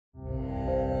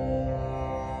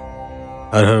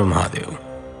हर हर महादेव।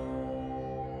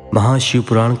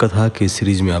 महाशिवपुराण कथा की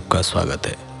सीरीज में आपका स्वागत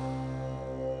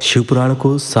है। शिवपुराण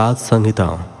को 7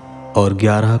 संहिताओं और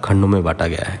 11 खंडों में बांटा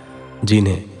गया है,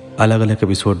 जिन्हें अलग अलग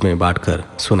एपिसोड में बांटकर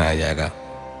सुनाया जाएगा।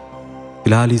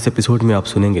 फिलहाल इस एपिसोड में आप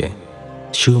सुनेंगे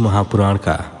शिव महापुराण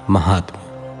का महात्म्य।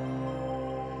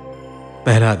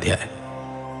 पहला अध्याय,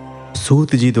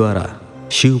 सूत जी द्वारा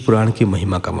शिव पुराण की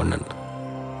महिमा का वर्णन।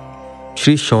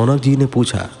 श्री शौनक जी ने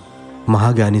पूछा,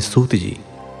 महाज्ञानी सूत जी,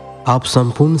 आप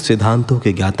संपूर्ण सिद्धांतों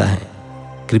के ज्ञाता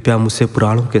हैं, कृपया मुझसे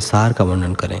पुराणों के सार का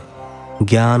वर्णन करें।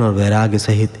 ज्ञान और वैराग्य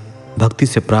सहित भक्ति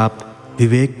से प्राप्त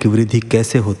विवेक की वृद्धि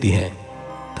कैसे होती है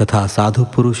तथा साधु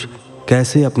पुरुष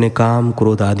कैसे अपने काम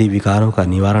क्रोध आदि विकारों का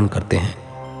निवारण करते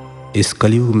हैं। इस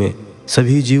कलयुग में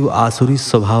सभी जीव आसुरी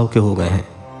स्वभाव के हो गए हैं,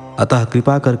 अतः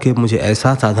कृपा करके मुझे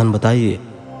ऐसा साधन बताइए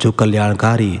जो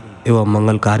कल्याणकारी एवं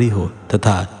मंगलकारी हो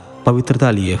तथा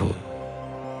पवित्रता लिए हो।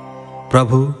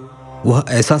 प्रभु, वह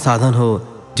ऐसा साधन हो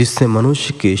जिससे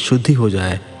मनुष्य की शुद्धि हो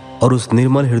जाए और उस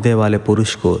निर्मल हृदय वाले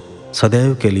पुरुष को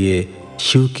सदैव के लिए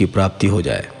शिव की प्राप्ति हो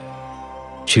जाए।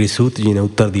 श्री सूत जी ने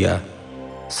उत्तर दिया,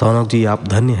 शौनक जी, आप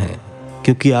धन्य हैं,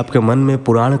 क्योंकि आपके मन में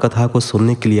पुराण कथा को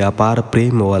सुनने के लिए अपार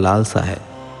प्रेम व लालसा है।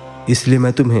 इसलिए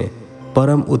मैं तुम्हें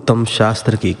परम उत्तम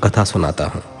शास्त्र की कथा सुनाता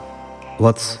हूँ।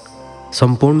 वत्स,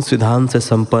 संपूर्ण सिद्धांत से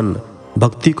संपन्न,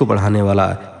 भक्ति को बढ़ाने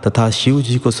वाला तथा शिव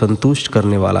जी को संतुष्ट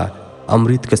करने वाला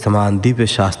अमृत के समान दिव्य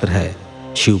शास्त्र है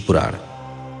शिव पुराण।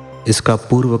 इसका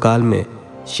पूर्व काल में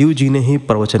शिव जी ने ही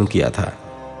प्रवचन किया था।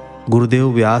 गुरुदेव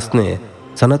व्यास ने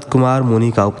सनत कुमार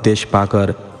मुनि का उपदेश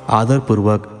पाकर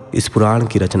आदरपूर्वक इस पुराण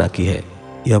की रचना की है।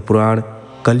 यह पुराण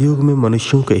कलयुग में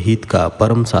मनुष्यों के हित का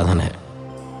परम साधन है।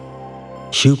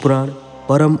 शिव पुराण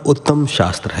परम उत्तम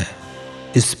शास्त्र है।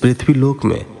 इस पृथ्वी लोक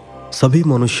में सभी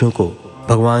मनुष्यों को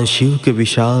भगवान शिव के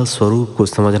विशाल स्वरूप को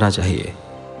समझना चाहिए।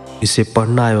 इसे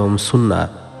पढ़ना एवं सुनना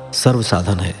सर्व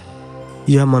साधन है।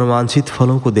 यह मनोवांछित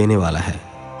फलों को देने वाला है।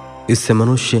 इससे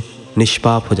मनुष्य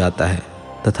निष्पाप हो जाता है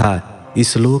तथा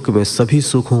इस लोक में सभी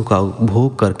सुखों का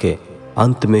उपभोग करके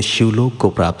अंत में शिवलोक को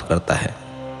प्राप्त करता है।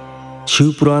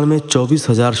 शिव पुराण में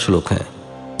 24,000 श्लोक हैं,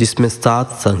 जिसमें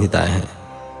 7 संहिताएं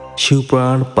हैं। शिव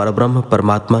पुराण परब्रह्म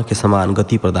परमात्मा के समान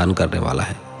गति प्रदान करने वाला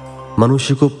है।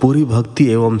 मनुष्य को पूरी भक्ति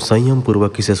एवं संयम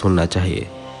पूर्वक इसे सुनना चाहिए।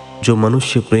 जो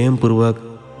मनुष्य प्रेम पूर्वक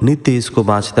नित्य इसको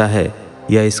बाँचता है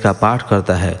या इसका पाठ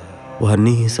करता है, वह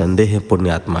निःसंदेह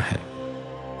पुण्यात्मा है।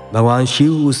 भगवान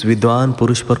शिव उस विद्वान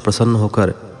पुरुष पर प्रसन्न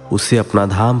होकर उससे अपना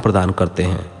धाम प्रदान करते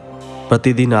हैं।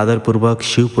 प्रतिदिन आदरपूर्वक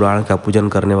शिव पुराण का पूजन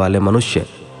करने वाले मनुष्य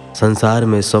संसार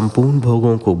में संपूर्ण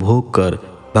भोगों को भोग कर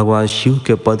भगवान शिव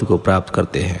के पद को प्राप्त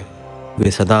करते हैं।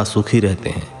 वे सदा सुखी रहते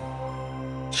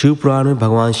हैं। शिव पुराण में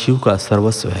भगवान शिव का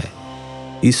सर्वस्व है।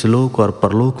 इस लोक और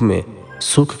परलोक में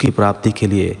सुख की प्राप्ति के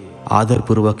लिए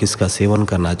आदरपूर्वक इसका सेवन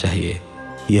करना चाहिए।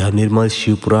 यह निर्मल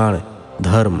शिव पुराण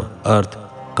धर्म, अर्थ,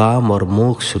 काम और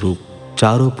मोक्ष रूप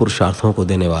चारों पुरुषार्थों को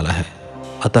देने वाला है।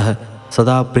 अतः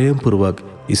सदा प्रेम पूर्वक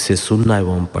इससे सुनना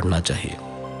एवं पढ़ना चाहिए।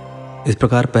 इस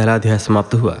प्रकार पहला अध्याय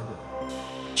समाप्त हुआ।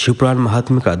 शिवपुराण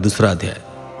महात्म्य का दूसरा अध्याय,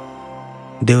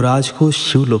 देवराज को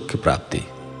शिवलोक की प्राप्ति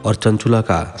और चंचुला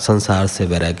का संसार से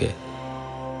वैराग्य।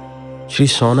 श्री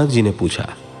शौनक जी ने पूछा,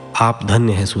 आप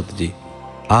धन्य हैं सूत जी,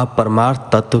 आप परमार्थ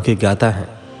तत्व के ज्ञाता हैं।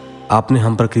 आपने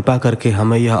हम पर कृपा करके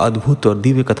हमें यह अद्भुत और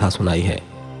दिव्य कथा सुनाई है।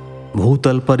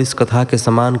 भूतल पर इस कथा के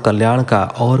समान कल्याण का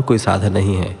और कोई साधन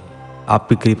नहीं है।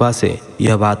 आपकी कृपा से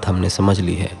यह बात हमने समझ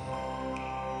ली है।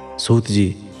 सूत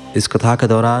जी, इस कथा के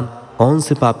दौरान कौन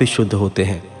से पापी शुद्ध होते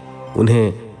हैं,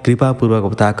 उन्हें कृपा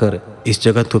पूर्वक बताकर इस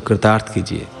जगत को कृतार्थ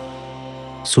कीजिए।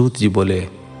 सूत जी बोले,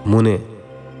 मुने,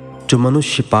 जो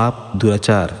मनुष्य पाप,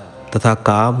 दुराचार तथा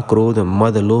काम, क्रोध,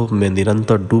 मद, लोभ में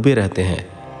निरंतर डूबे रहते हैं,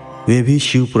 वे भी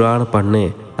शिव पुराण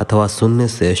पढ़ने अथवा सुनने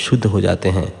से शुद्ध हो जाते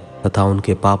हैं तथा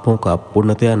उनके पापों का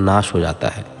पूर्णतया नाश हो जाता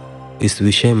है। इस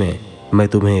विषय में मैं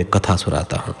तुम्हें एक कथा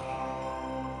सुनाता हूँ।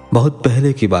 बहुत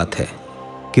पहले की बात है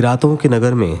कि रातों के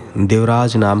नगर में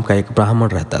देवराज नाम का एक ब्राह्मण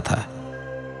रहता था।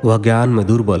 वह ज्ञान में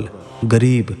दुर्बल,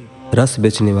 गरीब, रस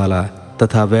बेचने वाला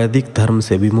तथा वैदिक धर्म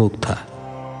से विमुख था।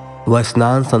 वह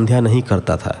स्नान संध्या नहीं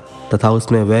करता था तथा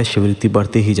उसमें वैश्यवृत्ति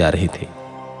बढ़ती ही जा रही थी।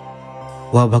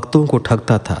 वह भक्तों को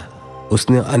ठगता था।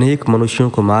 उसने अनेक मनुष्यों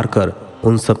को मारकर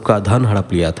उन सबका धन हड़प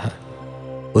लिया था।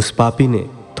 उस पापी ने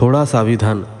थोड़ा सा भी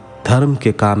धन धर्म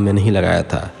के काम में नहीं लगाया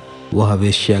था। वह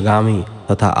वेश्यागामी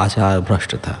तथा आचार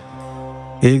भ्रष्ट था।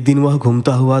 एक दिन वह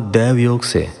घूमता हुआ दैवयोग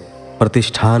से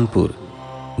प्रतिष्ठानपुर,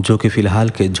 जो कि फिलहाल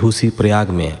के झूसी प्रयाग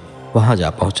में है, वहाँ जा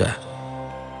पहुँचा।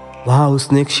 वहाँ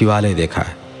उसने एक शिवालय देखा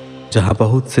जहाँ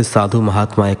बहुत से साधु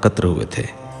महात्मा एकत्र हुए थे।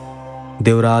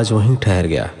 देवराज वहीं ठहर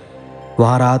गया।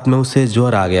 वहाँ रात में उसे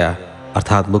ज्वर आ गया,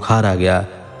 अर्थात बुखार आ गया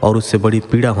और उससे बड़ी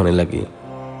पीड़ा होने लगी।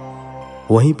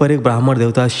 वहीं पर एक ब्राह्मण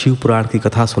देवता शिवपुराण की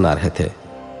कथा सुना रहे थे।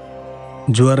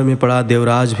 ज्वर में पड़ा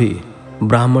देवराज भी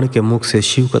ब्राह्मण के मुख से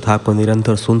शिव कथा को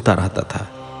निरंतर सुनता रहता था।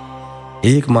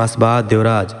 1 मास बाद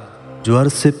देवराज ज्वर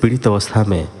से पीड़ित अवस्था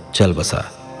में चल बसा।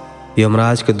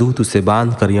 यमराज के दूत उसे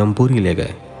बांध कर यमपुरी ले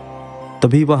गए।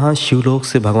 तभी वहां शिवलोक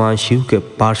से भगवान शिव के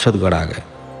पार्षद गण आ गए।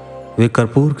 वे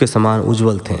कर्पूर के समान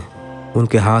उज्जवल थे।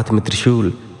 उनके हाथ में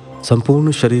त्रिशूल,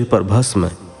 संपूर्ण शरीर पर भस्म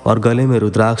और गले में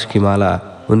रुद्राक्ष की माला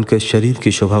उनके शरीर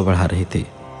की शोभा बढ़ा रही थी।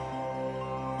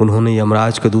 उन्होंने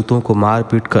यमराज के दूतों को मार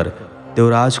पीट कर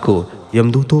देवराज को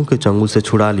यमदूतों के चंगुल से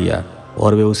छुड़ा लिया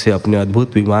और वे उसे अपने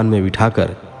अद्भुत विमान में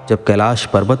बिठाकर जब कैलाश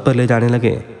पर्वत पर ले जाने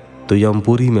लगे तो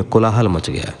यमपुरी में कोलाहल मच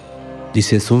गया,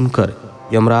 जिसे सुनकर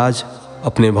यमराज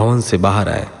अपने भवन से बाहर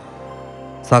आए।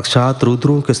 साक्षात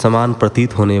रुद्रों के समान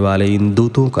प्रतीत होने वाले इन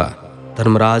दूतों का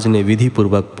धर्मराज ने विधि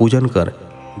पूर्वक पूजन कर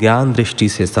ज्ञान दृष्टि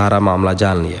से सारा मामला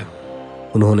जान लिया।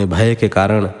 उन्होंने भय के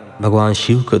कारण भगवान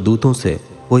शिव के दूतों से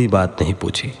कोई बात नहीं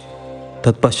पूछी।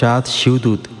 तत्पश्चात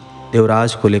शिवदूत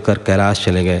देवराज को लेकर कैलाश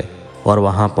चले गए और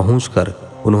वहां पहुंचकर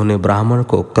उन्होंने ब्राह्मण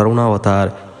को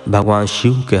करुणावतार भगवान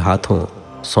शिव के हाथों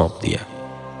सौंप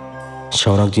दिया।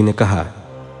 शौनक जी ने कहा,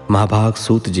 महाभाग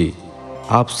सूत जी,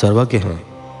 आप सर्वज्ञ हैं।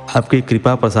 आपकी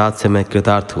कृपा प्रसाद से मैं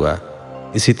कृतार्थ हुआ।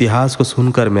 इस इतिहास को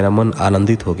सुनकर मेरा मन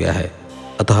आनंदित हो गया है।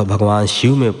 अतः भगवान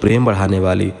शिव में प्रेम बढ़ाने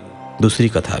वाली दूसरी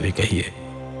कथा भी कहिए।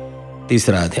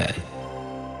 3रा अध्याय।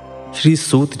 श्री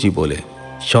सूत जी बोले,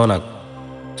 शौनक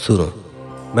सुनो,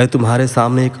 मैं तुम्हारे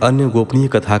सामने एक अन्य गोपनीय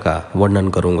कथा का वर्णन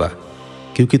करूंगा,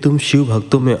 क्योंकि तुम शिव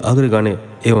भक्तों में अग्रगण्य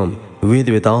एवं वेद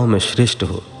वेताओं में श्रेष्ठ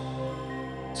हो।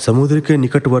 समुद्र के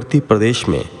निकटवर्ती प्रदेश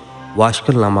में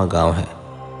वाष्कल नामक गांव है,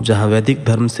 जहां वैदिक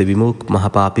धर्म से विमुख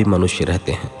महापापी मनुष्य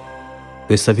रहते हैं।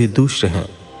 वे सभी दुष्ट हैं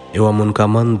एवं उनका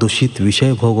मन दूषित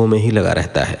विषय भोगों में ही लगा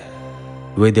रहता है।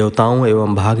 वे देवताओं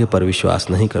एवं भाग्य पर विश्वास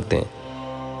नहीं करते।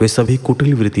 वे सभी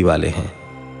कुटिल वृत्ति वाले हैं,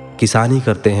 किसानी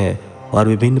करते हैं और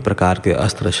विभिन्न प्रकार के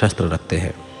अस्त्र शस्त्र रखते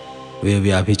हैं। वे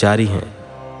व्याभिचारी हैं।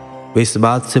 वे इस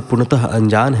बात से पूर्णतः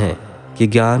अनजान हैं कि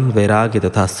ज्ञान, वैराग्य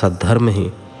तथा सद्धर्म ही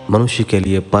मनुष्य के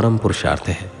लिए परम पुरुषार्थ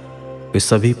है। वे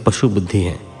सभी पशु बुद्धि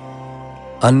हैं।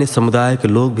 अन्य समुदाय के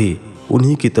लोग भी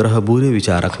उन्हीं की तरह बुरे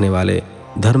विचार रखने वाले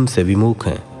धर्म से विमुख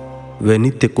हैं। वे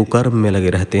नित्य कुकर्म में लगे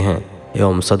रहते हैं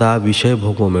एवं सदा विषय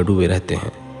भोगों में डूबे रहते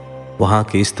हैं। वहाँ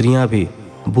की स्त्रियां भी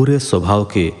बुरे स्वभाव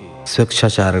की,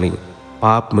 स्वेच्छाचारिणी,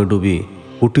 पाप में डूबी,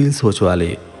 कुटिल सोच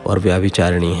वाली और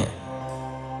व्याभिचारिणी हैं।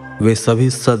 वे सभी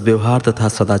सद्व्यवहार तथा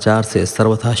सदाचार से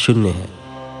सर्वथा शून्य हैं।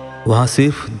 वहाँ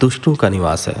सिर्फ दुष्टों का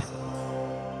निवास है।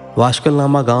 वाष्कल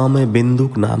नामा गांव में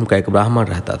बिंदुक नाम का एक ब्राह्मण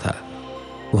रहता था।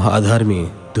 वह अधर्मी,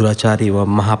 दुराचारी व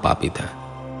महापापी था।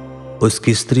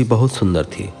 उसकी स्त्री बहुत सुंदर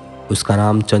थी। उसका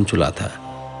नाम चंचुला था।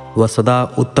 वह सदा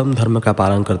उत्तम धर्म का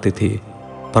पालन करती थी,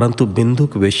 परंतु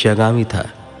बिंदुक वेश्यागामी था।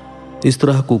 इस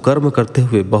तरह कुकर्म करते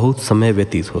हुए बहुत समय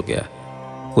व्यतीत हो गया।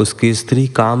 उसकी स्त्री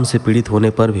काम से पीड़ित होने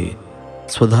पर भी,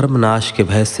 स्वधर्म नाश के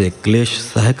भय से क्लेश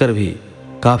सहकर भी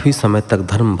काफी समय तक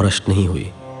धर्म भ्रष्ट नहीं हुई,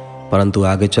 परंतु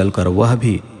आगे चलकर वह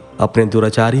भी अपने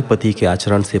दुराचारी पति के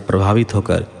आचरण से प्रभावित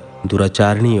होकर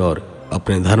दुराचारिणी और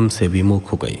अपने धर्म से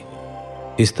विमुख हो गई।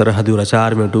 इस तरह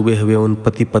दुराचार में डूबे हुए उन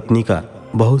पति पत्नी का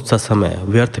बहुत सा समय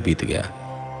व्यर्थ बीत गया।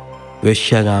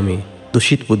 वेश्यागामी,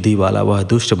 दूषित बुद्धि वाला वह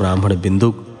दुष्ट ब्राह्मण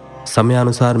बिंदुक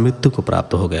समयानुसार मृत्यु को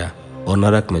प्राप्त हो गया और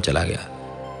नरक में चला गया।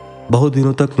 बहुत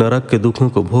दिनों तक नरक के दुखों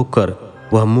को भोग कर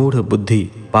वह मूढ़ बुद्धि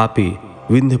पापी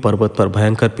विंध्य पर्वत पर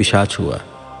भयंकर पिशाच हुआ।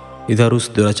 इधर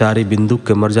उस दुराचारी बिंदुक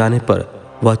के मर जाने पर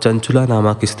वह चंचुला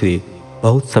नामक स्त्री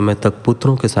बहुत समय तक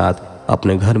पुत्रों के साथ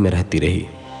अपने घर में रहती रही।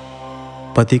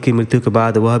 पति की मृत्यु के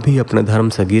बाद वह भी अपने धर्म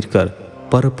से गिरकर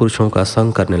पर पुरुषों का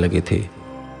संग करने लगी थी।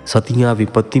 सतियां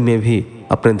विपत्ति में भी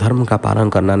अपने धर्म का पालन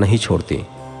करना नहीं छोड़ती।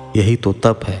 यही तो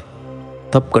तप है।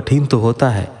 तप कठिन तो होता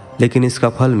है, लेकिन इसका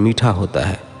फल मीठा होता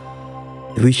है।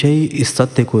 विषयी इस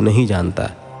सत्य को नहीं जानता,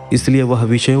 इसलिए वह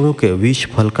विषयों के विष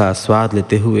फल का स्वाद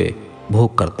लेते हुए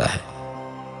भोग करता है।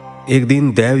 एक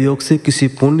दिन दैवयोग से किसी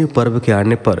पुण्य पर्व के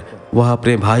आने पर वह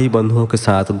अपने भाई बंधुओं के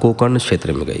साथ गोकर्ण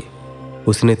क्षेत्र में गई।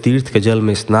 उसने तीर्थ के जल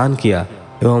में स्नान किया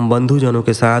एवं बंधुजनों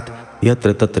के साथ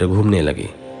यत्र तत्र घूमने लगी।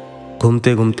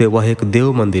 घूमते घूमते वह एक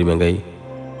देव मंदिर में गई।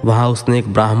 वहाँ उसने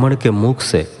एक ब्राह्मण के मुख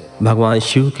से भगवान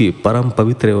शिव की परम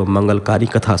पवित्र एवं मंगलकारी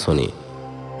कथा सुनी।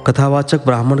 कथावाचक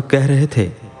ब्राह्मण कह रहे थे,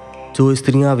 जो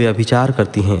स्त्रियां व्यभिचार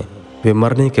करती हैं वे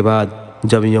मरने के बाद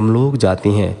जब यमलोक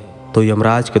जाती हैं तो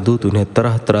यमराज के दूत उन्हें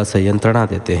तरह तरह से यंत्रणा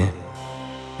देते हैं।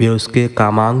 वे उसके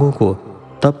कामांगों को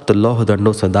तप्त लौह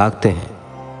दंडों से दागते हैं।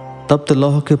 तप्त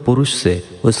लौह के पुरुष से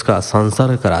उसका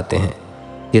संसर्ग कराते हैं।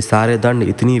 ये सारे दंड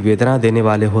इतनी वेदना देने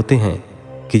वाले होते हैं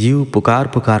कि जीव पुकार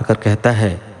पुकार कर कहता है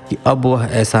कि अब वह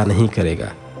ऐसा नहीं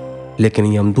करेगा।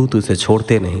 लेकिन यमदूत उसे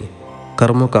छोड़ते नहीं।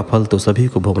 कर्मों का फल तो सभी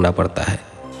को भोगना पड़ता है।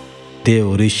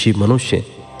 देव, ऋषि, मनुष्य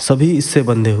सभी इससे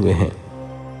बंधे हुए हैं।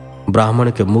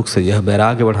 ब्राह्मण के मुख से यह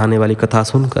वैराग्य बढ़ाने वाली कथा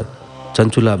सुनकर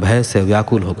चंचुला भय से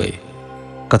व्याकुल हो गई।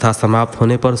 कथा समाप्त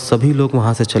होने पर सभी लोग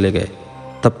वहां से चले गए।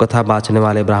 तब कथा बाँचने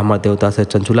वाले ब्राह्मण देवता से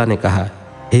चंचुला ने कहा,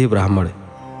 हे ब्राह्मण,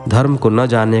 धर्म को न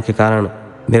जानने के कारण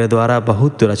मेरे द्वारा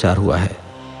बहुत दुराचार हुआ है।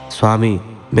 स्वामी,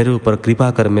 मेरे ऊपर कृपा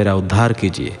कर मेरा उद्धार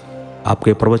कीजिए।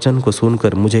 आपके प्रवचन को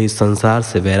सुनकर मुझे इस संसार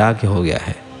से वैराग्य हो गया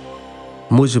है।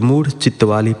 मुझ मूढ़ चित्त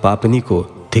वाली पापिनी को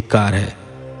धिक्कार है।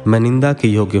 मैं निंदा के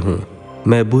योग्य हूँ।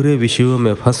 मैं बुरे विषयों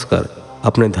में फंसकर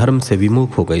अपने धर्म से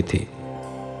विमुख हो गई थी।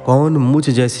 कौन मुझ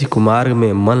जैसी कुमार्ग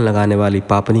में मन लगाने वाली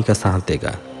पापनी का साथ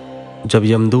देगा? जब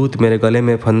यमदूत मेरे गले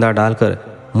में फंदा डालकर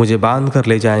मुझे बांध कर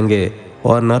ले जाएंगे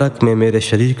और नरक में मेरे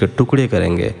शरीर के टुकड़े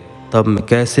करेंगे, तब मैं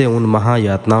कैसे उन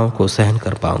महायातनाओं को सहन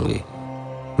कर पाऊंगी?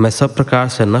 मैं सब प्रकार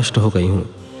से नष्ट हो गई हूँ,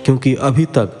 क्योंकि अभी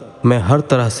तक मैं हर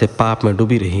तरह से पाप में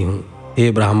डूबी रही हूँ। हे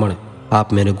ब्राह्मण,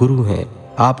 आप मेरे गुरु हैं,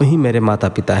 आप ही मेरे माता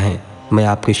पिता हैं। मैं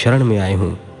आपकी शरण में आई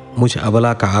हूँ। मुझ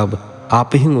अबला का अब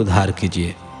आप ही उद्धार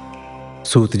कीजिए।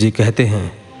 सूत जी कहते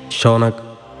हैं, शौनक,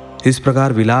 इस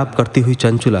प्रकार विलाप करती हुई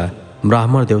चंचुला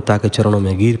ब्राह्मण देवता के चरणों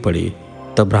में गिर पड़ी।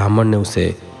 तब ब्राह्मण ने उसे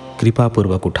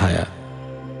कृपापूर्वक उठाया।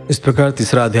 इस प्रकार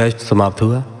तीसरा अध्याय समाप्त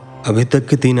हुआ। अभी तक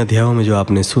के 3 अध्यायों में जो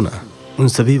आपने सुना, उन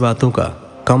सभी बातों का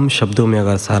कम शब्दों में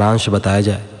अगर सारांश बताया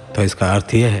जाए तो इसका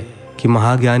अर्थ यह है कि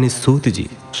महाज्ञानी सूत जी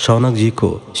शौनक जी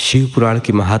को शिव पुराण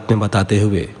की महात्म्य बताते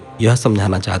हुए यह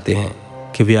समझाना चाहते हैं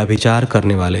कि व्यभिचार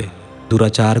करने वाले,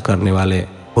 दुराचार करने वाले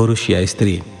पुरुष या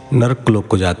स्त्री नरक लोक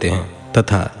को जाते हैं,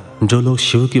 तथा जो लोग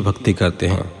शिव की भक्ति करते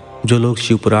हैं, जो लोग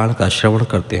शिव पुराण का श्रवण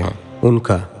करते हैं,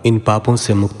 उनका इन पापों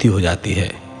से मुक्ति हो जाती है।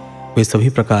 वे सभी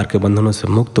प्रकार के बंधनों से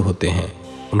मुक्त होते हैं।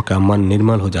 उनका मन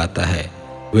निर्मल हो जाता है।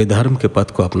 वे धर्म के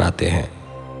पथ को अपनाते हैं।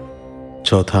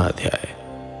 चौथा अध्याय,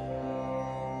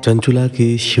 चंचुला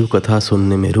की शिव कथा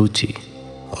सुनने में रुचि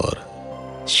और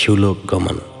शिवलोक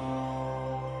गमन।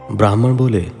 ब्राह्मण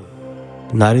बोले,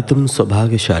 नारी, तुम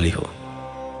सौभाग्यशाली हो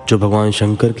जो भगवान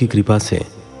शंकर की कृपा से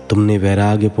तुमने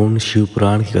वैराग्यपूर्ण शिव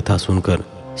पुराण की कथा सुनकर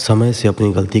समय से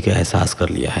अपनी गलती का एहसास कर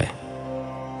लिया है।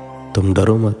 तुम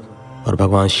डरो मत और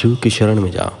भगवान शिव की शरण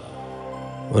में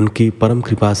जाओ। उनकी परम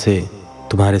कृपा से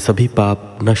तुम्हारे सभी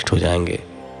पाप नष्ट हो जाएंगे।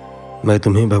 मैं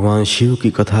तुम्हें भगवान शिव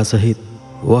की कथा सहित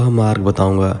वह मार्ग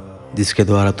बताऊंगा जिसके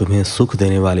द्वारा तुम्हें सुख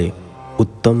देने वाली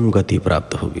उत्तम गति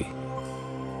प्राप्त होगी।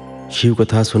 शिव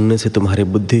कथा सुनने से तुम्हारी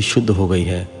बुद्धि शुद्ध हो गई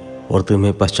है और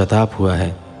तुम्हें पश्चाताप हुआ है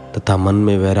तथा मन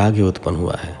में वैराग्य उत्पन्न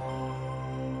हुआ है।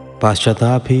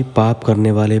 पश्चाताप ही पाप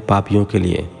करने वाले पापियों के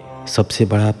लिए सबसे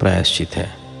बड़ा प्रायश्चित है।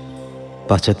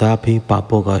 पश्चाताप ही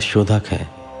पापों का शोधक है।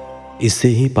 इससे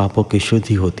ही पापों की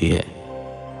शुद्धि होती है।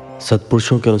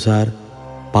 सत्पुरुषों के अनुसार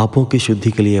पापों की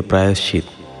शुद्धि के लिए प्रायश्चित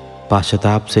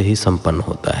पश्चाताप से ही संपन्न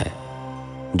होता है।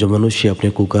 जो मनुष्य अपने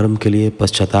कुकर्म के लिए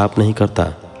पश्चाताप नहीं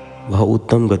करता वह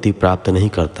उत्तम गति प्राप्त नहीं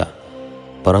करता,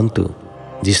 परंतु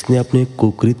जिसने अपने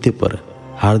कुकृत्य पर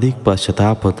हार्दिक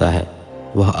पश्चाताप होता है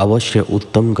वह अवश्य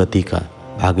उत्तम गति का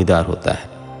भागीदार होता है।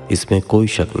 इसमें कोई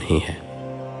शक नहीं है।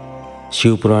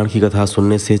 शिव पुराण की कथा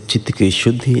सुनने से चित्त की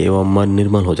शुद्धि एवं मन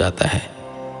निर्मल हो जाता है।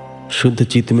 शुद्ध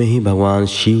चित्त में ही भगवान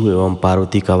शिव एवं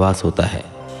पार्वती का वास होता है।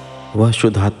 वह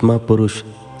शुद्धात्मा पुरुष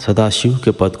सदा शिव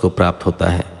के पद को प्राप्त होता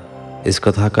है। इस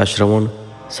कथा का श्रवण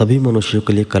सभी मनुष्यों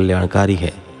के लिए कल्याणकारी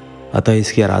है, अतः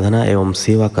इसकी आराधना एवं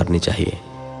सेवा करनी चाहिए।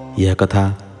 यह कथा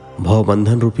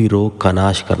भवबंधन रूपी रोग का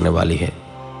नाश करने वाली है।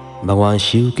 भगवान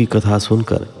शिव की कथा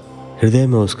सुनकर हृदय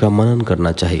में उसका मनन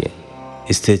करना चाहिए।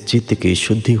 इससे चित्त की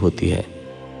शुद्धि होती है।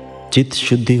 चित्त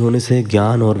शुद्धि होने से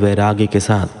ज्ञान और वैराग्य के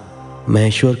साथ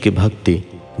महेश्वर की भक्ति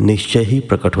निश्चय ही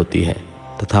प्रकट होती है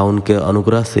तथा उनके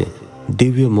अनुग्रह से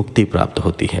दिव्य मुक्ति प्राप्त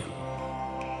होती है।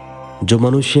 जो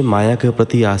मनुष्य माया के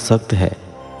प्रति आसक्त है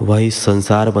वह इस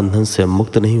संसार बंधन से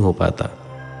मुक्त नहीं हो पाता।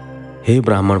 हे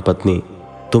ब्राह्मण पत्नी,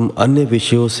 तुम अन्य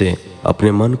विषयों से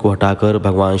अपने मन को हटाकर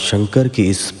भगवान शंकर की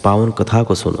इस पावन कथा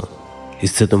को सुनो।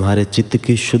 इससे तुम्हारे चित्त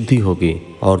की शुद्धि होगी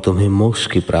और तुम्हें मोक्ष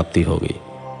की प्राप्ति होगी।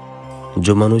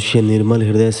 जो मनुष्य निर्मल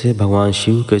हृदय से भगवान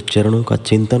शिव के चरणों का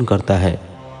चिंतन करता है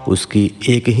उसकी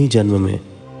एक ही जन्म में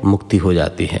मुक्ति हो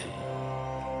जाती है।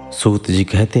 सूत जी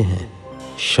कहते हैं,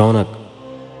 शौनक,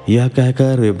 यह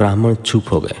कहकर वे ब्राह्मण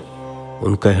चुप हो गए।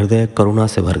 उनका हृदय करुणा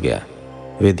से भर गया।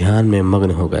 वे ध्यान में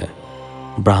मग्न हो गए।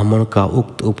 ब्राह्मण का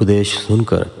उक्त उपदेश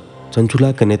सुनकर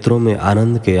चंचुला के नेत्रों में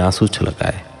आनंद के आंसू छलक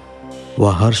आए।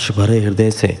 वह हर्ष भरे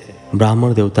हृदय से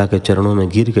ब्राह्मण देवता के चरणों में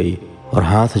गिर गई और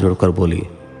हाथ जोड़कर बोली,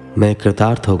 मैं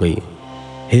कृतार्थ हो गई।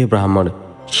 हे ब्राह्मण,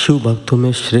 शिव भक्तों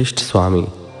में श्रेष्ठ स्वामी,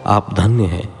 आप धन्य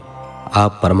हैं।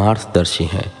 आप परमार्थदर्शी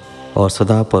हैं और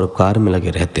सदा परोपकार में लगे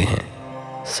रहते हैं।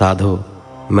 साधो,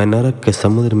 मैं नरक के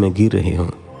समुद्र में गिर रही हूँ,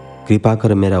 कृपा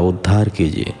कर मेरा उद्धार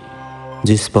कीजिए।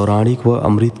 जिस पौराणिक व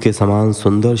अमृत के समान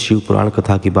सुंदर शिव पुराण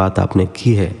कथा की बात आपने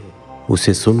की है,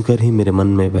 उसे सुनकर ही मेरे मन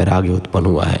में वैराग्य उत्पन्न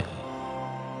हुआ है।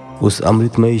 उस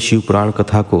अमृतमयी शिव पुराण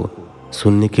कथा को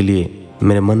सुनने के लिए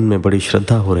मेरे मन में बड़ी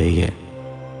श्रद्धा हो रही है।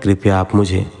 कृपया आप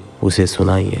मुझे उसे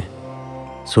सुनाइए।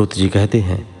 सूत जी कहते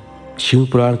हैं, शिव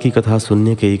पुराण की कथा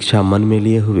सुनने की इच्छा मन में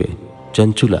लिए हुए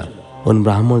चंचुला उन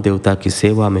ब्राह्मण देवता की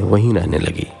सेवा में वहीं रहने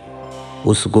लगी।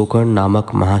 उस गोकर्ण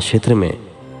नामक महाक्षेत्र में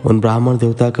उन ब्राह्मण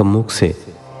देवता के मुख से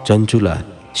चंचुला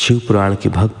शिव पुराण की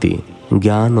भक्ति,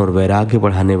 ज्ञान और वैराग्य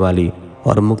बढ़ाने वाली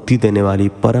और मुक्ति देने वाली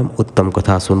परम उत्तम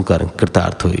कथा सुनकर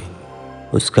कृतार्थ हुई।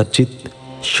 उसका चित्त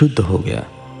शुद्ध हो गया।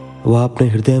 वह अपने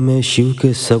हृदय में शिव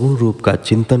के सगुण रूप का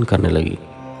चिंतन करने लगी।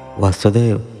 वह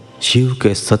सदैव शिव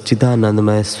के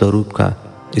सच्चिदानंदमय स्वरूप का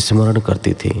स्मरण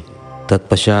करती थी।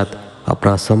 तत्पश्चात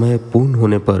अपना समय पूर्ण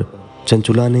होने पर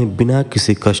चंचुला ने बिना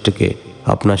किसी कष्ट के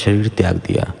अपना शरीर त्याग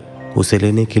दिया। उसे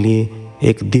लेने के लिए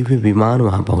एक दिव्य विमान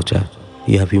वहां पहुंचा।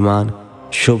 यह विमान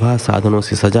शोभा साधनों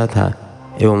से सजा था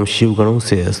एवं शिवगणों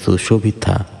से सुशोभित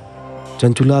था।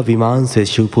 चंचुला विमान से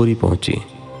शिवपुरी पहुंची।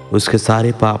 उसके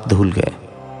सारे पाप धुल गए।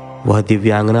 वह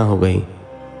दिव्यांगना हो गई।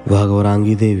 वह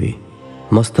गौरांगी देवी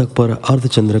मस्तक पर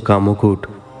अर्धचंद्र का मुकुट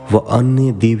व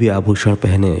अन्य दिव्य आभूषण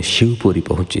पहने शिवपुरी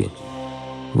पहुंची।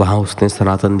 वहां उसने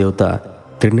सनातन देवता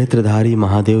त्रिनेत्रधारी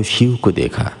महादेव शिव को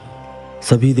देखा।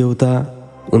 सभी देवता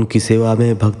उनकी सेवा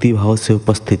में भक्ति भाव से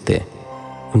उपस्थित थे।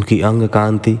 उनकी अंग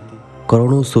कांति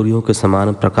करोड़ों सूर्यों के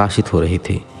समान प्रकाशित हो रही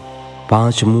थी।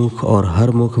 5 मुख और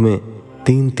हर मुख में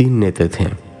 3-3 नेत्र थे।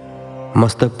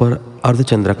 मस्तक पर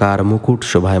अर्धचंद्राकार मुकुट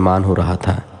शोभायमान हो रहा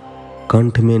था।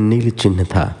 कंठ में नील चिन्ह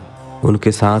था।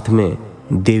 उनके साथ में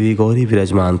देवी गौरी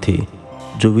विराजमान थी,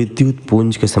 जो विद्युत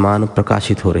पुंज के समान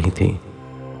प्रकाशित हो रही थी।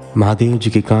 महादेव जी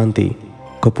की कांति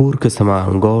कपूर के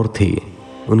समान गौर थी।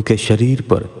 उनके शरीर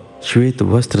पर श्वेत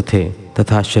वस्त्र थे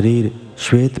तथा शरीर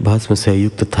श्वेत भस्म से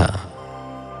युक्त था।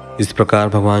 इस प्रकार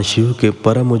भगवान शिव के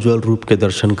परम उज्ज्वल रूप के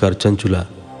दर्शन कर चंचुला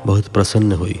बहुत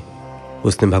प्रसन्न हुई।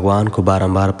 उसने भगवान को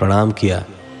बारंबार प्रणाम किया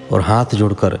और हाथ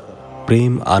जोड़कर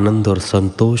प्रेम, आनंद और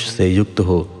संतोष से युक्त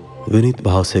हो विनीत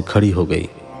भाव से खड़ी हो गई।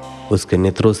 उसके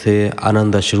नेत्रों से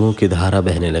आनंद अश्रुओं की धारा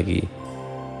बहने लगी।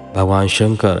 भगवान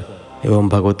शंकर एवं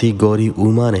भगवती गौरी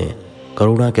उमा ने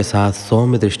करुणा के साथ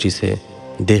सौम्य दृष्टि से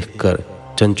देखकर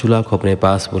चंचुला को अपने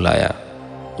पास बुलाया।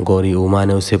 गौरी उमा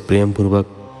ने उसे प्रेम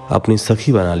पूर्वक अपनी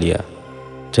सखी बना लिया।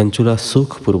 चंचुला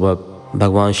सुखपूर्वक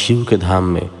भगवान शिव के धाम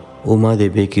में उमा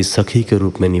देवी की सखी के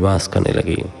रूप में निवास करने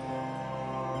लगी।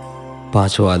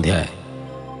 5वां अध्याय,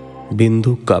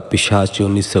 बिंदु का पिशाच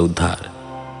योनि से उद्धार।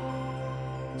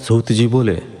 सूत जी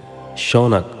बोले,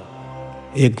 शौनक,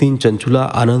 एक दिन चंचुला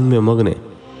आनंद में मग्न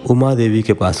उमा देवी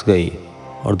के पास गई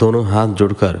और दोनों हाथ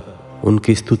जोड़कर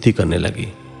उनकी स्तुति करने लगी।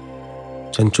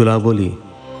 चंचुला बोली,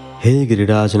 हे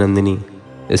गिरिराज नंदिनी,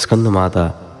 स्कंद माता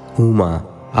उमा,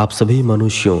 आप सभी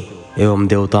मनुष्यों एवं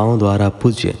देवताओं द्वारा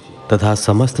पूज्य तथा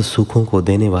समस्त सुखों को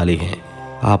देने वाली हैं।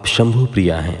 आप शंभु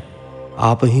प्रिया हैं।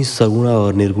 आप ही सगुणा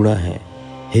और निर्गुणा हैं।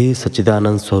 हे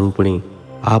सच्चिदानंद स्वरूपिणी,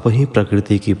 आप ही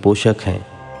प्रकृति की पोषक हैं।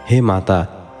 हे माता,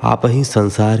 आप ही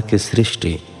संसार के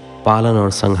सृष्टि, पालन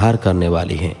और संहार करने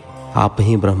वाली हैं। आप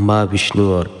ही ब्रह्मा, विष्णु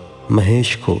और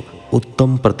महेश को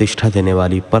उत्तम प्रतिष्ठा देने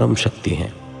वाली परम शक्ति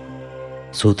हैं।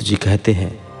 सूत जी कहते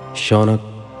हैं, शौनक,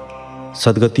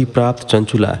 सद्गति प्राप्त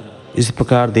चंचुला इस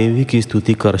प्रकार देवी की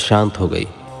स्तुति कर शांत हो गई।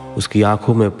 उसकी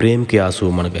आंखों में प्रेम के आंसू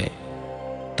उमड़ गए।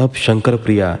 तब शंकर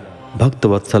प्रिया भक्त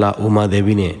वत्सला उमा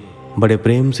देवी ने बड़े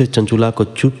प्रेम से चंचुला को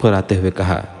चुप कराते हुए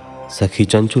कहा, सखी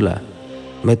चंचुला,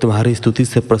 मैं तुम्हारी स्तुति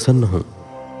से प्रसन्न हूँ।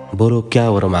 बोलो, क्या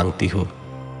वर मांगती हो?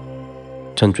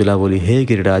 चंचुला बोली, हे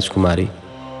गिरिराज कुमारी,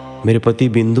 मेरे पति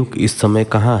बिंदुक इस समय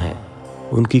कहाँ है?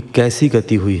 उनकी कैसी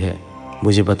गति हुई है?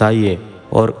 मुझे बताइए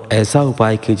और ऐसा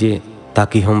उपाय कीजिए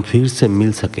ताकि हम फिर से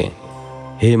मिल सकें।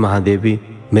 हे महादेवी,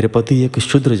 मेरे पति एक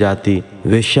शूद्र जाति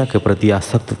वेश्या के प्रति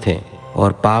आसक्त थे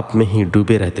और पाप में ही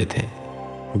डूबे रहते थे।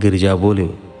 गिरिजा बोली,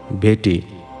 बेटी,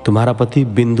 तुम्हारा पति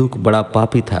बिंदुक बड़ा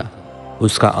पापी था।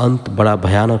 उसका अंत बड़ा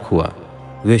भयानक हुआ।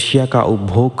 वेश्या का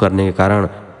उपभोग करने के कारण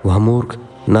वह मूर्ख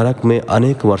नरक में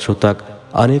अनेक वर्षों तक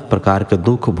अनेक प्रकार के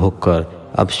दुख भोग कर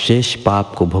अब शेष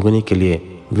पाप को भोगने के लिए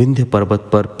विंध्य पर्वत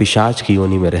पर पिशाच की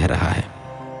योनि में रह रहा है।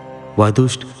 वह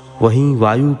दुष्ट वहीं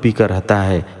वायु पीकर रहता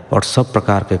है और सब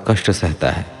प्रकार के कष्ट सहता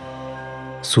है।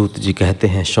 सूत जी कहते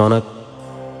हैं, शौनक,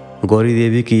 गौरी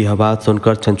देवी की यह बात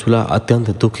सुनकर चंचुला अत्यंत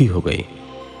दुखी हो गई।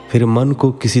 फिर मन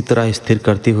को किसी तरह स्थिर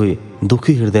करती हुई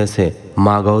दुखी हृदय से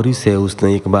माँ गौरी से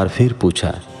उसने एक बार फिर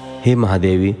पूछा, हे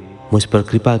महादेवी, मुझ पर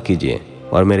कृपा कीजिए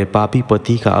और मेरे पापी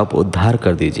पति का अब उद्धार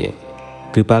कर दीजिए।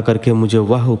 कृपा करके मुझे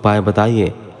वह उपाय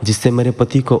बताइए जिससे मेरे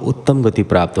पति को उत्तम गति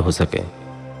प्राप्त हो सके।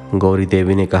 गौरी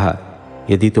देवी ने कहा,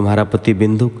 यदि तुम्हारा पति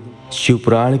बिंदुक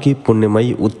शिवपुराण की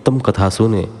पुण्यमयी उत्तम कथा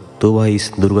सुने तो वह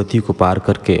इस दुर्गति को पार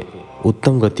करके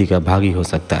उत्तम गति का भागी हो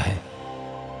सकता है।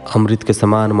 अमृत के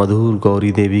समान मधुर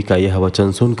गौरी देवी का यह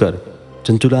वचन सुनकर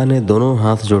चंचुला ने दोनों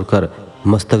हाथ जोड़कर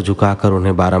मस्तक झुकाकर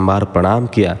उन्हें बारंबार प्रणाम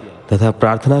किया तथा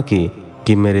प्रार्थना की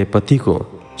कि मेरे पति को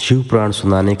शिवपुराण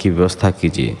सुनाने की व्यवस्था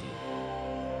कीजिए।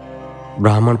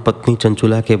 ब्राह्मण पत्नी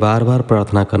चंचुला के बार बार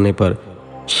प्रार्थना करने पर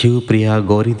शिवप्रिया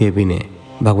गौरी देवी ने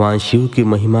भगवान शिव की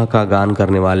महिमा का गान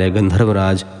करने वाले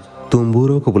गंधर्वराज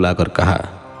तुम्बुरो को बुलाकर कहा,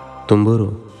 तुम्बुरो,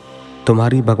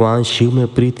 तुम्हारी भगवान शिव में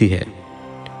प्रीति है।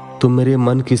 तुम मेरे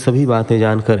मन की सभी बातें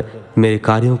जानकर मेरे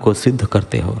कार्यों को सिद्ध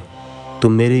करते हो।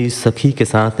 तुम मेरी इस सखी के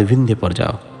साथ विंध्य पर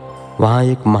जाओ। वहाँ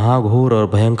एक महाघोर और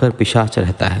भयंकर पिशाच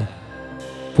रहता है।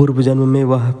 पूर्व जन्म में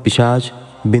वह पिशाच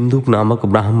बिंदुक नामक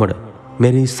ब्राह्मण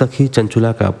मेरी सखी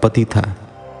चंचुला का पति था।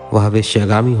 वह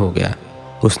वेश्यागामी हो गया।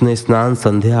 उसने स्नान,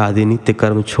 संध्या आदि नित्य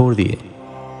कर्म छोड़ दिए।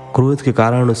 क्रोध के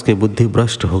कारण उसकी बुद्धि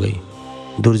भ्रष्ट हो गई।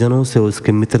 दुर्जनों से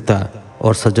उसकी मित्रता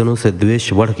और सज्जनों से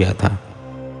द्वेष बढ़ गया था।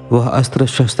 वह अस्त्र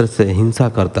शस्त्र से हिंसा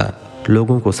करता,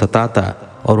 लोगों को सताता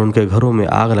और उनके घरों में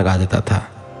आग लगा देता था।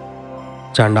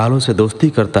 चांडालों से दोस्ती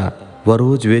करता, वह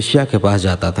रोज वेश्या के पास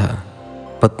जाता था।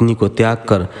 पत्नी को त्याग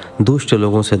कर दुष्ट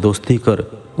लोगों से दोस्ती कर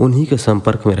उन्हीं के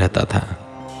संपर्क में रहता था।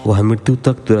 वह मृत्यु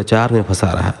तक दुराचार में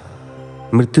फंसा रहा।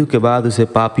 मृत्यु के बाद उसे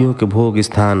पापियों के भोग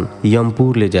स्थान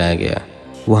यमपुर ले जाया गया।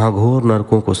 वहाँ घोर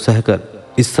नरकों को सहकर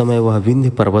इस समय वह विंध्य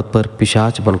पर्वत पर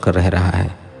पिशाच बनकर रह रहा है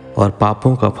और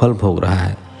पापों का फल भोग रहा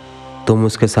है। तुम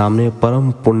उसके सामने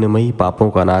परम पुण्यमयी पापों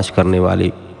का नाश करने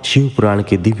वाली शिवपुराण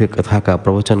की दिव्य कथा का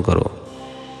प्रवचन करो।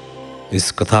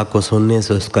 इस कथा को सुनने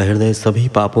से उसका हृदय सभी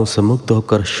पापों से मुक्त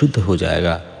होकर शुद्ध हो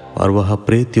जाएगा और वह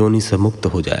प्रेत योनि से मुक्त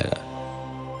हो जाएगा।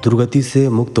 दुर्गति से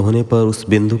मुक्त होने पर उस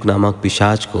बिंदुक नामक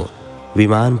पिशाच को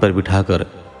विमान पर बिठाकर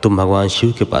तुम भगवान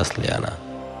शिव के पास ले आना।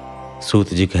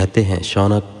 सूत जी कहते हैं,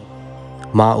 शौनक,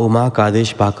 माँ उमा का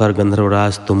आदेश पाकर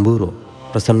गंधर्वराज तुम्बुरो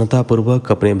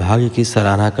प्रसन्नतापूर्वक अपने भाग्य की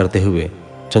सराहना करते हुए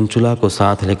चंचुला को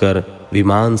साथ लेकर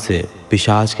विमान से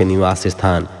पिशाच के निवास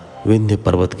स्थान विंध्य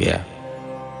पर्वत गया।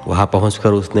 वहां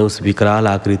पहुंचकर उसने उस विकराल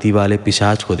आकृति वाले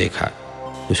पिशाच को देखा।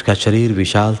 उसका शरीर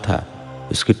विशाल था,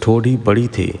 उसकी ठोड़ी बड़ी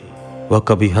थी। वह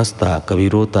कभी हंसता, कभी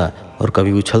रोता और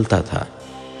कभी उछलता था।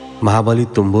 महाबली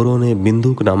तुम्बुरो ने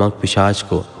बिंदुक नामक पिशाच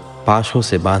को पाशों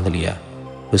से बांध लिया।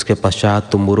 उसके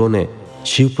पश्चात तुम्बुरो ने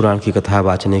शिवपुराण की कथा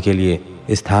वाचने के लिए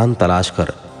स्थान तलाश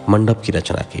कर मंडप की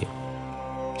रचना की।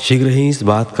 शीघ्र ही इस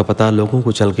बात का पता लोगों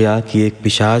को चल गया कि एक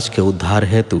पिशाच के उद्धार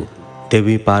हेतु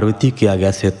देवी पार्वती की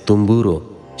आज्ञा से तुम्बुरो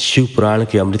शिवपुराण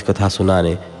की अमृत कथा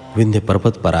सुनाने विंध्य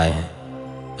पर्वत पर आए हैं।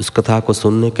 उस कथा को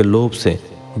सुनने के लोभ से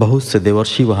बहुत से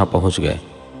देवर्षि वहां पहुंच गए।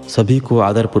 सभी को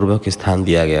आदरपूर्वक स्थान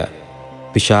दिया गया।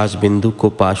 पिशाच बिंदु को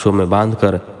पाशों में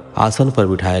बांधकर आसन पर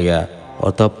बिठाया गया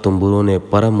और तब तुम्बुरो ने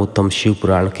परम उत्तम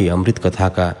शिवपुराण की अमृत कथा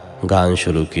का गान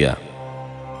शुरू किया।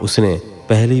 उसने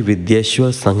पहली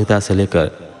विद्येश्वर संहिता से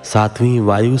लेकर 7वीं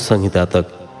वायु संहिता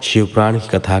तक शिवपुराण की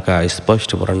कथा का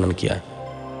स्पष्ट वर्णन किया।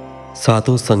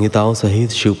 7 संहिताओं सहित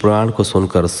शिवपुराण को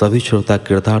सुनकर सभी श्रोता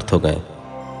कृतार्थ हो गए।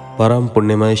 परम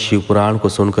पुण्यमय शिवपुराण को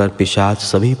सुनकर पिशाच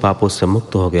सभी पापों से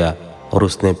मुक्त हो गया और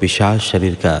उसने पिशाच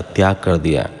शरीर का त्याग कर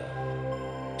दिया।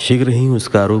 शीघ्र ही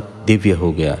उसका रूप दिव्य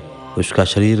हो गया। उसका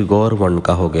शरीर गौर वर्ण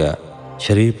का हो गया।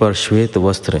 शरीर पर श्वेत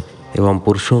वस्त्र एवं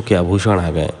पुरुषों के आभूषण आ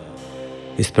गए।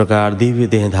 इस प्रकार दिव्य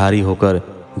देहधारी होकर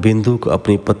बिंदुक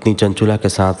अपनी पत्नी चंचुला के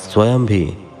साथ स्वयं भी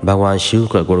भगवान शिव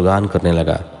का गुणगान करने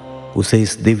लगा। उसे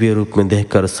इस दिव्य रूप में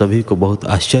देखकर सभी को बहुत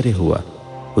आश्चर्य हुआ।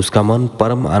 उसका मन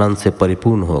परम आनंद से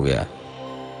परिपूर्ण हो गया।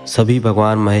 सभी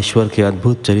भगवान महेश्वर के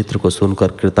अद्भुत चरित्र को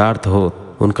सुनकर कृतार्थ हो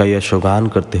उनका यशोगान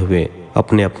करते हुए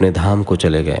अपने अपने धाम को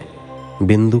चले गए।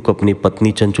 बिंदुक अपनी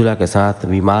पत्नी चंचुला के साथ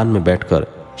विमान में बैठकर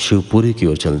शिवपुरी की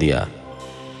ओर चल दिया।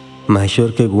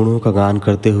 महेश्वर के गुणों का गान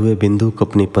करते हुए बिंदुक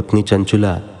अपनी पत्नी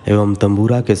चंचुला एवं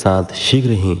तंबूरा के साथ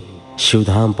शीघ्र ही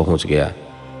शिवधाम पहुंच गया।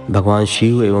 भगवान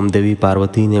शिव एवं देवी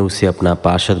पार्वती ने उसे अपना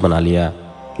पार्षद बना लिया।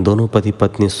 दोनों पति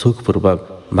पत्नी सुखपूर्वक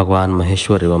भगवान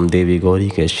महेश्वर एवं देवी गौरी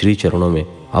के श्री चरणों में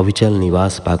अविचल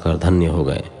निवास पाकर धन्य हो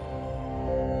गए।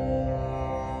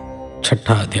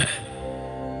 6ठा अध्याय,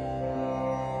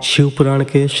 शिवपुराण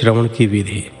के श्रवण की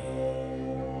विधि।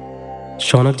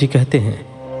 शौनक जी कहते हैं,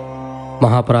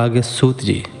 महापराग सूत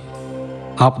जी,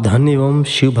 आप धन्य एवं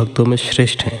शिव भक्तों में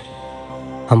श्रेष्ठ हैं।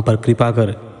 हम पर कृपा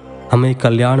कर हमें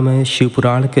कल्याणमय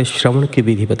शिवपुराण के श्रवण की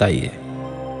विधि बताइए,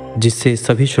 जिससे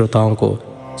सभी श्रोताओं को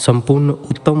संपूर्ण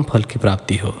उत्तम फल की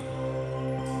प्राप्ति हो।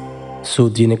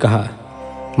 सूत जी ने कहा,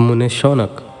 मुने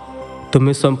शौनक,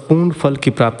 तुम्हें संपूर्ण फल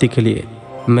की प्राप्ति के लिए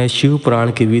मैं शिव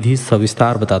पुराण की विधि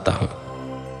सविस्तार बताता हूँ।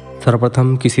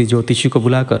 सर्वप्रथम किसी ज्योतिषी को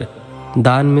बुलाकर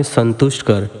दान में संतुष्ट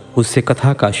कर उससे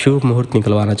कथा का शुभ मुहूर्त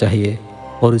निकलवाना चाहिए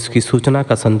और उसकी सूचना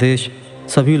का संदेश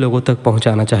सभी लोगों तक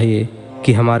पहुँचाना चाहिए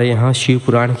कि हमारे यहाँ शिव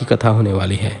पुराण की कथा होने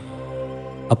वाली है।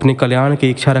 अपने कल्याण की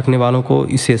इच्छा रखने वालों को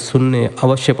इसे सुनने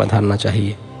अवश्य पधारना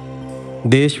चाहिए।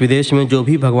 देश विदेश में जो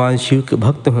भी भगवान शिव के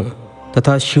भक्त हों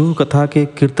तथा शिव कथा के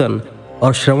कीर्तन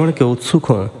और श्रवण के उत्सुक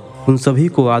हों, उन सभी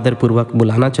को आदरपूर्वक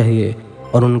बुलाना चाहिए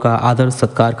और उनका आदर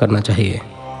सत्कार करना चाहिए।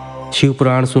 शिव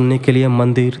पुराण सुनने के लिए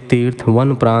मंदिर, तीर्थ,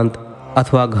 वन प्रांत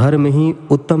अथवा घर में ही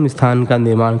उत्तम स्थान का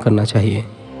निर्माण करना चाहिए।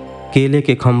 केले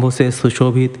के खंभों से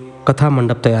सुशोभित कथा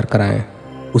मंडप तैयार कराएं।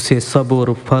 उसे सब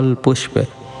और फल, पुष्प,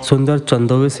 सुंदर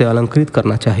चंदोवे से अलंकृत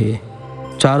करना चाहिए।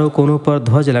 चारों कोनों पर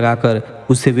ध्वज लगाकर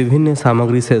उसे विभिन्न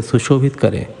सामग्री से सुशोभित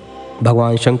करें।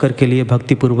 भगवान शंकर के लिए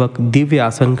भक्तिपूर्वक दिव्य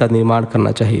आसन का निर्माण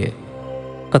करना चाहिए।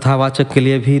 कथावाचक के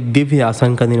लिए भी दिव्य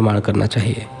आसन का निर्माण करना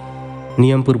चाहिए।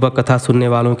 नियम पूर्वक कथा सुनने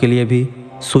वालों के लिए भी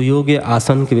सुयोग्य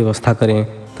आसन की व्यवस्था करें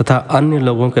तथा अन्य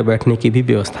लोगों के बैठने की भी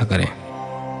व्यवस्था करें।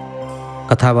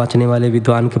 कथा वाचने वाले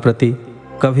विद्वान के प्रति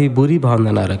कभी बुरी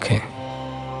भावना न रखें।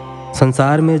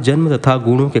 संसार में जन्म तथा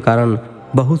गुणों के कारण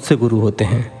बहुत से गुरु होते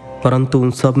हैं, परंतु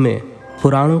उन सब में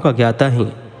पुराणों का ज्ञाता ही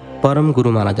परम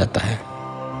गुरु माना जाता है।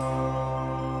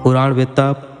 पुराण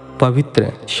वेत्ता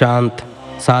पवित्र, शांत,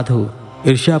 साधु,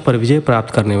 ईर्ष्या पर विजय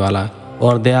प्राप्त करने वाला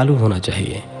और दयालु होना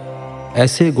चाहिए।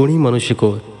 ऐसे गुणी मनुष्य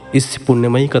को इस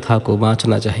पुण्यमयी कथा को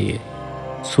वाचना चाहिए।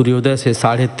 सूर्योदय से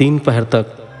 3:30 पहर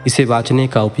तक इसे वाचने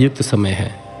का उपयुक्त समय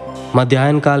है।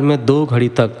 मध्याह्न काल में 2 घड़ी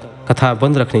तक कथा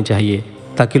बंद रखनी चाहिए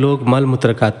ताकि लोग मल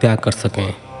मूत्र का त्याग कर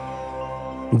सकें।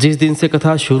 जिस दिन से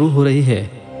कथा शुरू हो रही है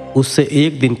उससे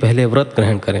 1 दिन पहले व्रत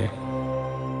ग्रहण करें।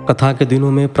 कथा के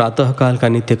दिनों में प्रातःकाल का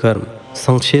नित्य कर्म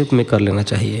संक्षेप में कर लेना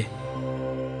चाहिए।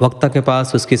 वक्ता के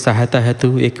पास उसकी सहायता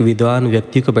हेतु एक विद्वान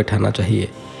व्यक्ति को बैठाना चाहिए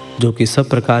जो कि सब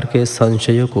प्रकार के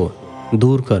संशयों को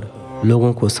दूर कर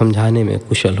लोगों को समझाने में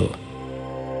कुशल हो।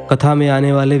 कथा में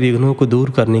आने वाले विघ्नों को दूर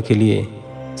करने के लिए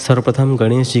सर्वप्रथम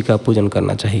गणेश जी का पूजन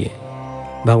करना चाहिए।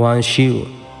 भगवान शिव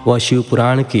व शिव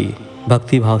पुराण की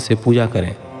भक्ति भाव से पूजा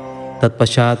करें।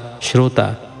 तत्पश्चात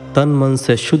श्रोता तन मन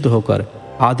से शुद्ध होकर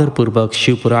आदरपूर्वक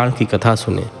शिव पुराण की कथा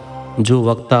सुने। जो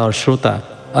वक्ता और श्रोता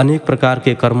अनेक प्रकार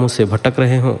के कर्मों से भटक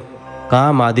रहे हों,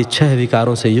 काम आदि 6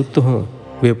 विकारों से युक्त हों,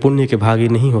 वे पुण्य के भागी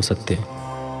नहीं हो सकते।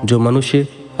 जो मनुष्य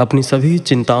अपनी सभी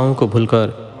चिंताओं को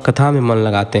भूलकर कथा में मन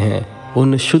लगाते हैं,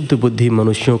 उन शुद्ध बुद्धि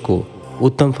मनुष्यों को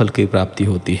उत्तम फल की प्राप्ति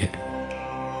होती है।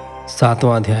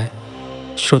 7वां अध्याय,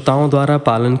 श्रोताओं द्वारा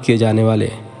पालन किए जाने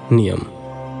वाले नियम।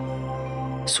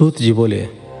 सूत जी बोले,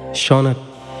 शौनक,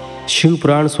 शिव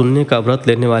पुराण सुनने का व्रत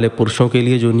लेने वाले पुरुषों के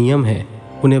लिए जो नियम है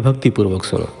उन्हें भक्तिपूर्वक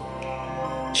सुनो।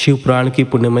 शिव पुराण की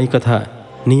पुण्यमयी कथा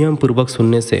नियम पूर्वक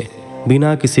सुनने से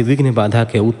बिना किसी विघ्न बाधा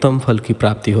के उत्तम फल की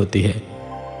प्राप्ति होती है।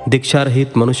 दीक्षा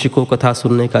रहित मनुष्य को कथा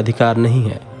सुनने का अधिकार नहीं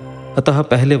है, अतः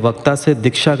पहले वक्ता से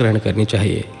दीक्षा ग्रहण करनी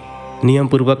चाहिए। नियम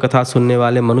पूर्वक कथा सुनने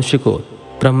वाले मनुष्य को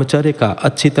ब्रह्मचर्य का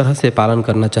अच्छी तरह से पालन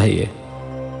करना चाहिए।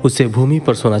 उसे भूमि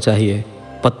पर सोना चाहिए,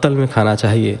 पत्तल में खाना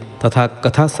चाहिए तथा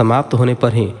कथा समाप्त होने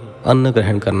पर ही अन्न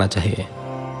ग्रहण करना चाहिए।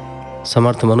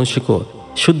 समर्थ मनुष्य को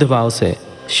शुद्ध भाव से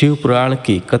शिव पुराण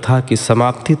की कथा की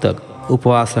समाप्ति तक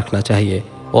उपवास रखना चाहिए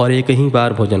और एक ही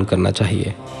बार भोजन करना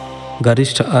चाहिए।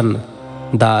 गरिष्ठ अन्न,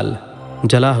 दाल,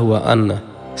 जला हुआ अन्न,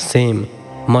 सेम,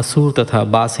 मसूर तथा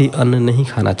बासी अन्न नहीं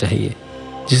खाना चाहिए।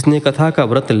 जिसने कथा का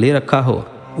व्रत ले रखा हो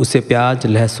उसे प्याज,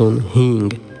 लहसुन,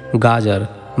 हींग, गाजर,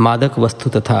 मादक वस्तु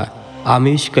तथा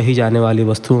आमिष कही जाने वाली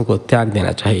वस्तुओं को त्याग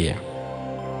देना चाहिए।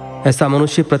 ऐसा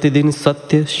मनुष्य प्रतिदिन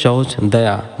सत्य, शौच,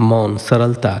 दया, मौन,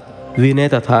 सरलता, विनय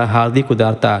तथा हार्दिक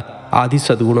उदारता आदि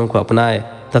सद्गुणों को अपनाए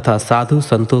तथा साधु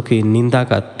संतों की निंदा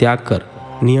का त्याग कर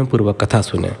नियम पूर्वक कथा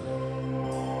सुने।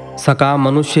 सकाम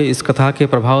मनुष्य इस कथा के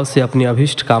प्रभाव से अपनी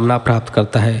अभीष्ट कामना प्राप्त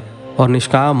करता है और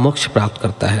निष्काम मोक्ष प्राप्त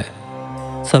करता है।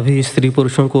 सभी स्त्री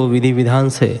पुरुषों को विधि विधान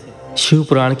से शिव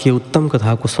पुराण की उत्तम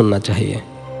कथा को सुनना चाहिए।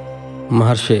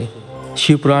 महर्षि,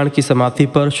 शिव पुराण की समाप्ति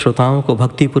पर श्रोताओं को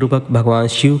भक्तिपूर्वक भगवान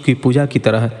शिव की पूजा की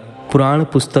तरह पुराण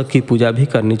पुस्तक की पूजा भी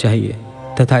करनी चाहिए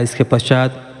तथा इसके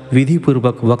पश्चात विधि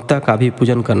पूर्वक वक्ता का भी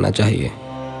पूजन करना चाहिए।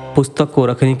 पुस्तक को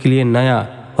रखने के लिए नया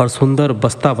और सुंदर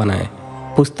बस्ता बनाएं।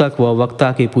 पुस्तक व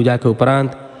वक्ता की पूजा के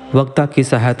उपरांत वक्ता की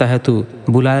सहायता हेतु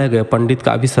बुलाए गए पंडित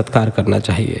का भी सत्कार करना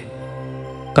चाहिए।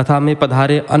 कथा में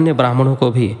पधारे अन्य ब्राह्मणों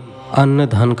को भी अन्न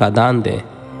धन का दान दें।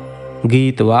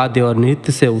 गीत, वाद्य और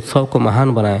नृत्य से उत्सव को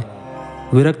महान बनाएं।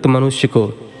 विरक्त मनुष्य को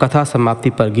कथा समाप्ति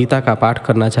पर गीता का पाठ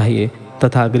करना चाहिए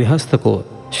तथा गृहस्थ को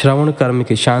श्रवण कर्म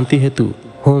की शांति हेतु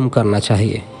होम करना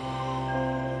चाहिए।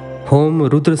 होम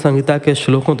रुद्र संहिता के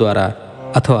श्लोकों द्वारा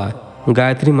अथवा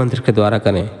गायत्री मंत्र के द्वारा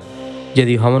करें।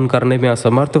 यदि हवन करने में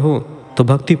असमर्थ हो तो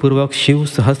भक्तिपूर्वक शिव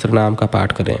सहस्त्र नाम का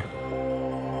पाठ करें।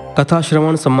 कथा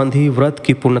श्रवण संबंधी व्रत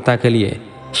की पूर्णता के लिए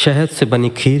शहद से बनी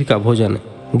खीर का भोजन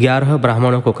 11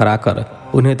 ब्राह्मणों को कराकर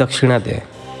उन्हें दक्षिणा दें।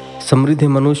 समृद्ध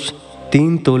मनुष्य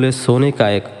 3 तोले सोने का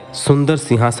एक सुंदर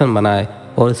सिंहासन बनाए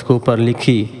और इसके ऊपर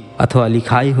लिखी अथवा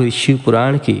लिखाई हुई शिव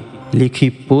पुराण की लिखी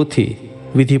पोथी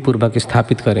विधिपूर्वक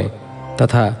स्थापित करें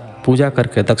तथा पूजा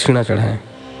करके दक्षिणा चढ़ाएं।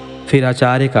 फिर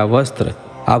आचार्य का वस्त्र,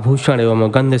 आभूषण एवं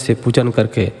गंध से पूजन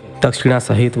करके दक्षिणा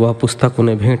सहित वह पुस्तक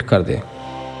उन्हें भेंट कर दें।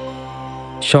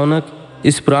 शौनक,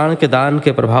 इस पुराण के दान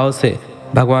के प्रभाव से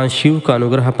भगवान शिव का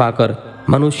अनुग्रह पाकर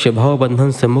मनुष्य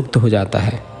भवबंधन से मुक्त हो जाता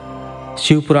है।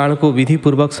 शिव पुराण को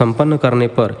विधिपूर्वक संपन्न करने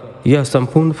पर यह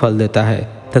संपूर्ण फल देता है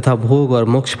तथा भोग और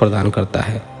मोक्ष प्रदान करता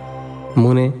है।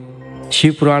 मुने,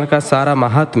 शिव पुराण का सारा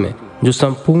महात्म्य जो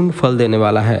संपूर्ण फल देने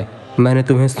वाला है मैंने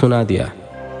तुम्हें सुना दिया।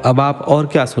 अब आप और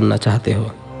क्या सुनना चाहते हो?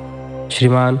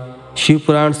 श्रीमान, शिव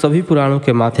पुराण सभी पुराणों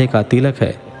के माथे का तिलक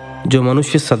है। जो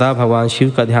मनुष्य सदा भगवान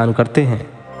शिव का ध्यान करते हैं,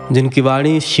 जिनकी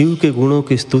वाणी शिव के गुणों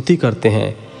की स्तुति करते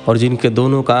हैं और जिनके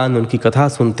दोनों कान उनकी कथा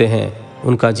सुनते हैं,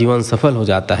 उनका जीवन सफल हो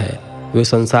जाता है। वे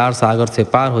संसार सागर से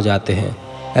पार हो जाते हैं।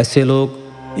 ऐसे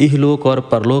लोग इहलोक और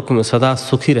परलोक में सदा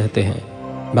सुखी रहते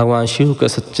हैं। भगवान शिव के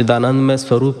सच्चिदानंदमय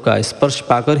स्वरूप का स्पर्श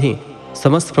पाकर ही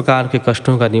समस्त प्रकार के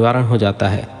कष्टों का निवारण हो जाता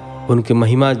है। उनकी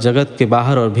महिमा जगत के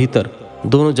बाहर और भीतर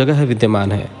दोनों जगह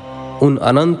विद्यमान है। उन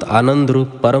अनंत आनंद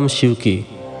रूप परम शिव की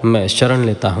मैं शरण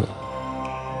लेता हूँ।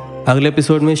 अगले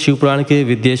एपिसोड में शिव पुराण के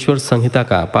विद्येश्वर संहिता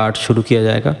का पाठ शुरू किया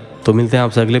जाएगा। तो मिलते हैं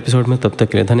आपसे अगले एपिसोड में। तब तक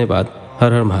के लिए धन्यवाद।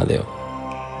 हर हर महादेव।